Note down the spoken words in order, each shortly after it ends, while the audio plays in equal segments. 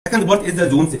Second part is the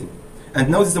zone setting. And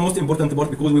now this is the most important part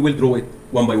because we will draw it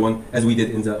one by one as we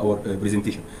did in our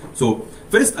presentation. So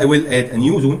first I will add a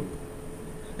new zone,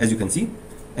 as you can see,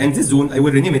 and this zone I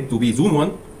will rename it to be zone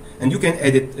 1, and you can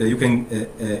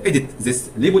edit this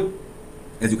label,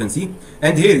 as you can see.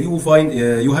 And here you will find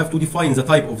you have to define the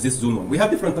type of this zone 1. We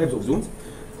have different types of zones.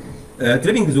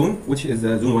 Tripping zone, which is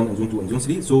zone 1 and zone 2 and zone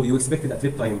 3. So you expected a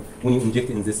trip time when you inject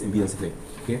in this impedance plane.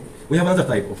 Okay. We have another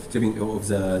type of tripping of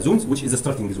the zones, which is a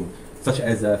starting zone, such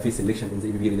as phase selection in the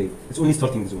EBB relay. It's only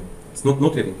starting zone. It's not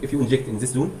tripping. If you inject in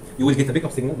this zone, you will get a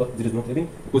pickup signal, but there is no tripping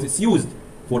because it's used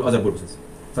for other purposes,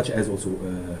 such as also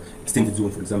extended zone,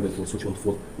 for example, for switch on to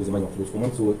fault with a manual close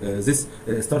command. So this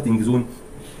starting zone,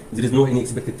 there is no any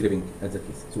expected tripping at that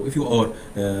case. So if you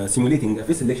are simulating a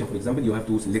phase selection, for example, you have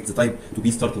to select the type to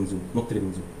be starting zone, not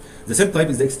tripping zone. The third type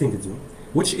is the extended zone,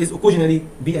 which is occasionally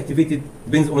be activated,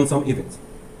 depends on some events.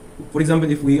 For example,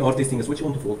 if we are testing a switch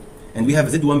on to fault and we have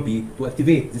Z1B to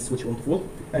activate this switch on to fault,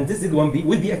 and this Z1B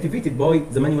will be activated by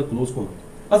the manual close command.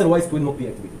 Otherwise, it will not be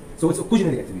activated. So it's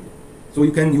occasionally activated. So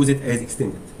you can use it as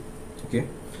extended. Okay.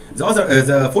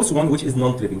 The fourth one, which is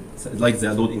non-tripping, like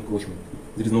the load encroachment.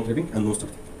 There is no tripping and no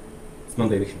starting. It's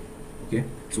non-directional. Okay.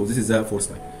 So this is the fourth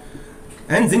type.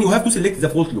 And then you have to select the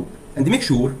fault loop and make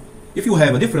sure if you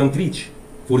have a different reach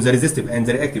for the resistive and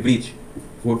the reactive reach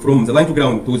from the line to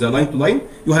ground to the line to line,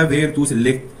 you have here to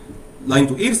select line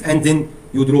to earth, and then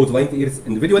you draw the line to earth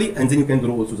individually, and then you can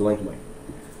draw also the line to line.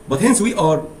 But hence we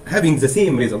are having the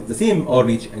same result, the same R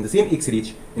reach and the same X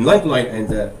reach in line to line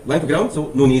and line to ground,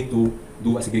 so no need to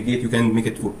do a segregate. You can make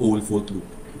it for all fault loop.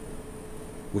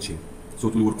 Which here? So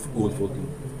it will work for all fault loop.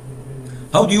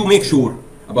 How do you make sure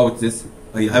about this?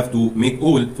 I have to make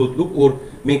all fault loop or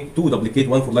make two duplicate,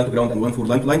 one for line to ground and one for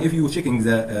line to line. If you checking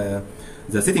the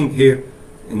setting here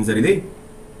in the relay,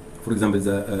 for example,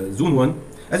 the zone 1,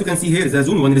 as you can see here, the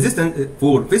zone 1 resistance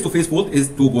for face-to-face fault is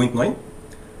 2.9,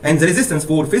 and the resistance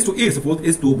for face-to-earth fault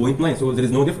is 2.9, so there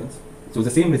is no difference. So the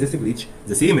same resistive reach,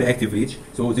 the same reactive reach,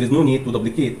 so there is no need to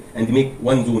duplicate and make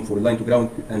one zone for line to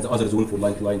ground and the other zone for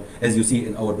line to line, as you see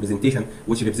in our presentation,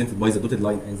 which is represented by the dotted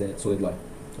line and the solid line.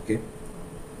 Okay?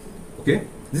 Okay?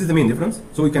 This is the main difference.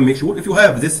 So you can make sure if you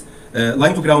have this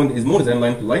line to ground is more than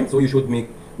line to line, so you should make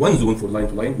one zone for line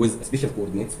to line with special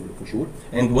coordinates for sure,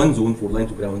 and one zone for line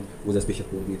to ground with a special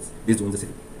coordinates based on the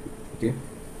setting. Okay?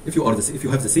 If you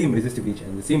have the same resistive reach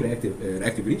and the same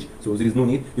reactive reach, so there is no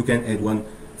need. You can add one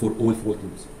for all fault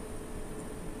loops.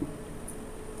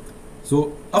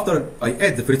 So after I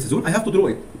add the first zone, I have to draw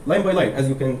it line by line,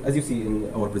 as you see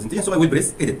in our presentation. So I will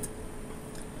press edit.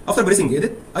 After pressing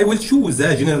edit, I will choose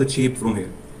the general shape from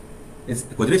here. It's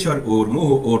quadrature or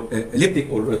moho or elliptic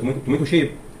or tomato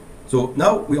shape. So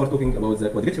now we are talking about the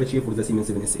quadrature shape for the Siemens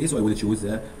 7SA, so I will choose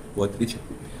the quadrature.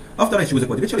 After I choose the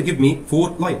quadrature, it gives me 4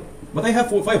 lines. But I have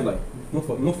 5 lines, not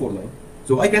 4 lines.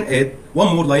 So I can add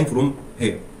one more line from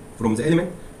here. From the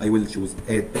element, I will choose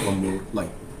add one more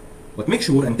line. But make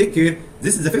sure and take care,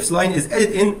 this is the 5th line is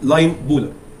added in line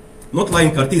polar, not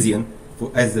line Cartesian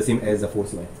as the same as the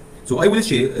 4th line. So I will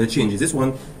change this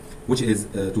one, which is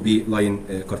to be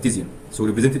line Cartesian. So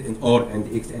represented in R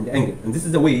and X and angle. And this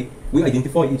is the way we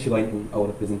identify each line in our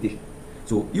presentation.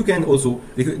 So you can also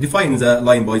define the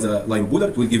line by the line polar.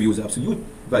 It will give you the absolute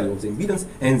value of the impedance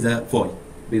and the phi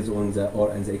based on the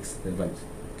R and the X values.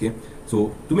 Okay.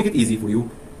 So to make it easy for you,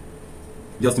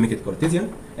 just make it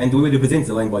Cartesian, and we will represent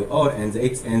the line by R and the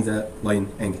X and the line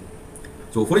angle.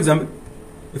 So for example,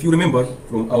 if you remember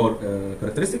from our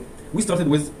characteristic, we started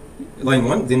with line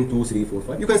 1, then 2, 3, 4,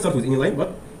 5. You can start with any line,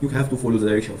 but you have to follow the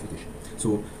direction of rotation.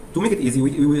 So to make it easy,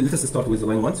 we will let us start with the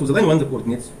line 1. So the line 1, the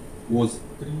coordinates was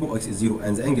x is 0,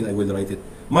 and the angle I will write it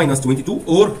minus 22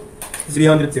 or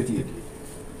 338.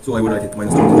 So I will write it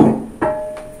minus 22.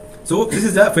 So this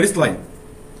is the first line.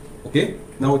 Okay,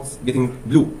 now it's getting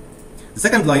blue. The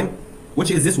second line,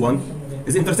 which is this one,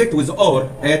 is intersect with the R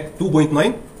at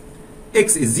 2.9,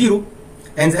 x is 0,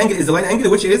 and the angle is the line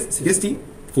angle, which is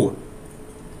 64.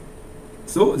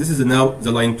 So this is now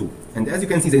the line 2. And as you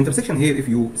can see, the intersection here, if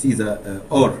you see the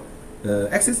R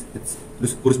axis,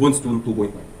 it corresponds to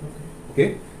 2.9.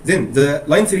 Okay? Then the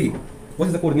line 3, what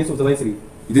is the coordinates of the line 3? You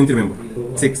didn't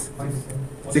remember. 6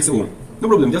 ohm. No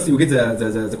problem, just you get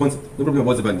the concept. No problem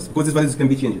about the values, because these values can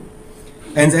be changed.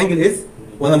 And the angle is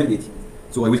 180.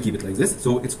 So I will keep it like this.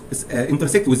 So it's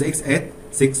intersect with the x at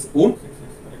 6 ohm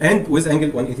and with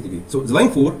angle 180 degree. So the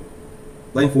line 4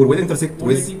 will intersect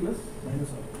with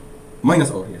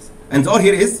minus R, yes. And the R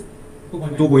here is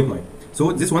 2.9.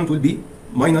 So this one will be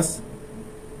minus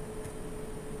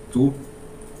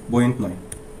 2.9.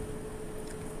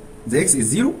 The x is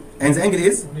 0 and the angle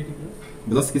is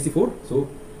plus 64, so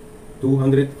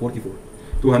 244.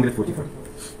 245.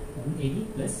 80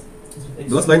 plus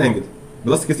Plus line angle,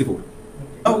 plus 64.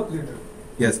 Oh,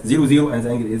 yes, 0, 0, and the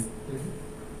angle is.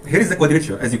 Here is the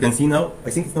quadrature, as you can see now. I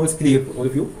think now it's clear for all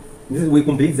of you. This is we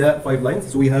complete the 5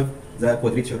 lines, so we have the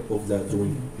quadrature of the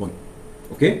zone 1.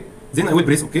 Okay? Then I will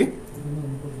press OK.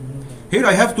 Here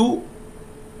I have to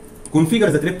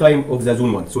configure the trip time of the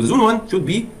zone 1. So the zone 1 should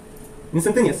be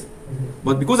instantaneous.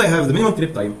 But because I have the minimum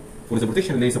trip time for the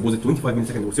rotation relay, suppose it 25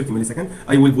 milliseconds or 30 milliseconds,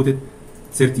 I will put it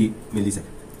 30 milliseconds.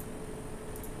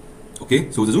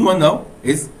 Okay? So the zone 1 now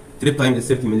is trip time is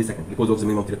 30 milliseconds because of the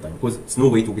minimum trip time. Because it's no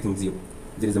way to getting 0.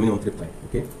 There is a minimum trip time.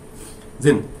 Okay?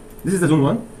 Then this is the zone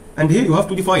 1. And here you have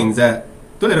to define the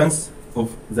tolerance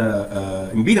of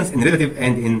the impedance in relative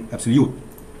and in absolute.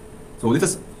 So let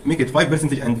us make it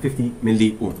 5% and 50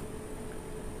 milliohm.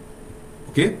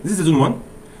 Okay, this is the zone 1.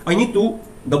 I need to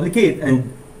duplicate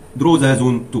and draw the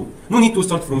zone 2. No need to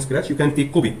start from scratch. You can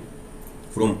take copy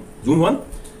from zone 1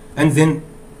 and then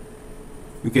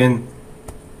you can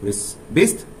press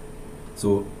paste.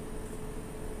 So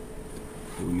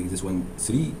I will make this one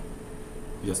 3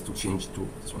 just to change to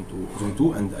this one to zone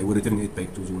 2 and I will return it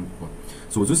back to zone 1.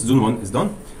 So this zone 1 is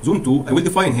done. Zone 2, I will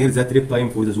define here the trip time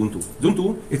for the zone 2. Zone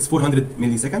 2, it's 400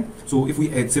 milliseconds. So if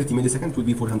we add 30 milliseconds, it will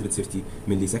be 430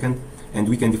 milliseconds. And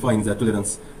we can define the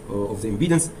tolerance of the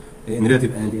impedance in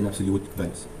relative and in absolute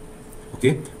values.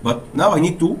 Okay, but now I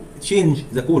need to change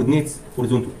the coordinates for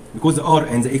zone 2 because the R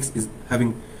and the X is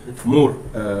having more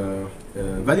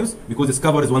values because it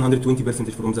covers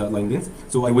 120% from the line length.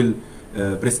 So I will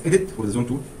press edit for the zone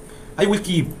 2. I will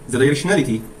keep the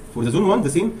directionality for the zone 1 the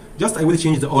same, just I will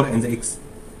change the R and the X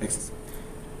axis.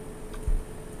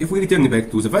 If we return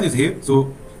back to the values here,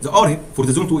 so the R for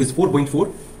the zone 2 is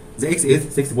 4.4, the X is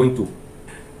 6.2.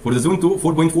 For the zone 2,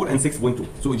 4.4 and 6.2.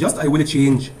 So just I will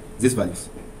change these values.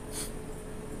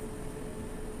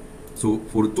 So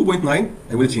for 2.9,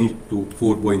 I will change to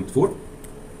 4.4.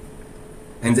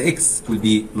 And the X will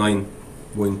be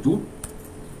 9.2.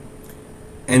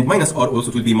 And minus R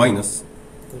also will be minus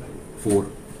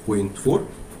 4.4.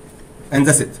 And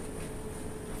that's it.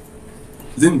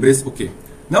 Then press OK.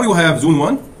 Now you have zone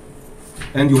 1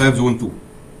 and you have zone 2.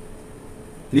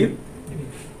 Clear?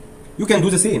 You can do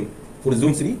the same for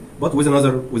zone 3, but with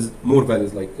more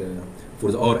values like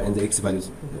for the R and the X values,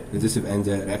 resistive and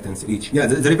the reactance each. Yeah,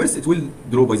 the reverse it will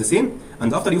draw by the same,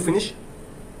 and after you finish,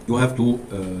 you have to,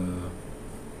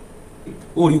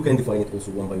 or you can define it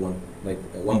also one by one, like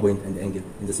 1 point and the angle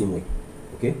in the same way.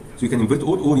 Okay, so you can invert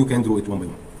all, or you can draw it one by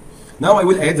one. Now I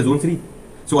will add the zone 3.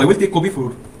 So I will take copy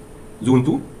for zone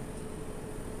 2.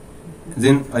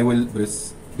 Then I will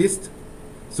press paste.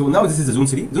 So now this is the zone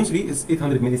 3. Zone 3 is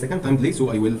 800 millisecond time delay, so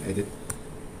I will edit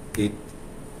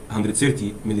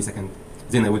 830 millisecond.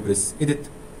 Then I will press edit,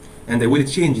 and I will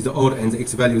change the R and the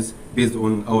X values based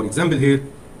on our example here,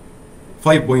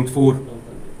 5.4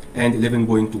 and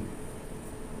 11.2.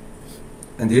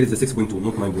 And here is the 6.2,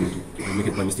 not 9.2. I make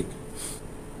it by mistake.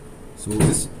 So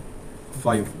this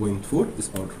 5.4, this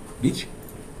R reach.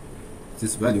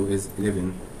 This value is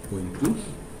 11.2.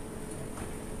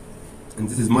 And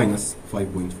this is minus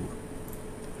 5.4.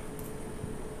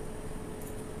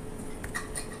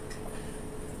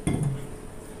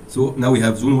 So now we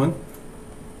have zone 1,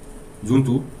 zone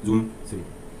 2, zone 3.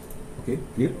 Okay,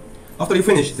 clear? After you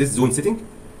finish this zone setting,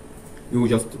 you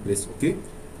just press OK.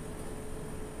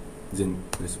 Then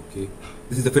press OK.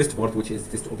 This is the first part, which is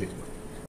test object part.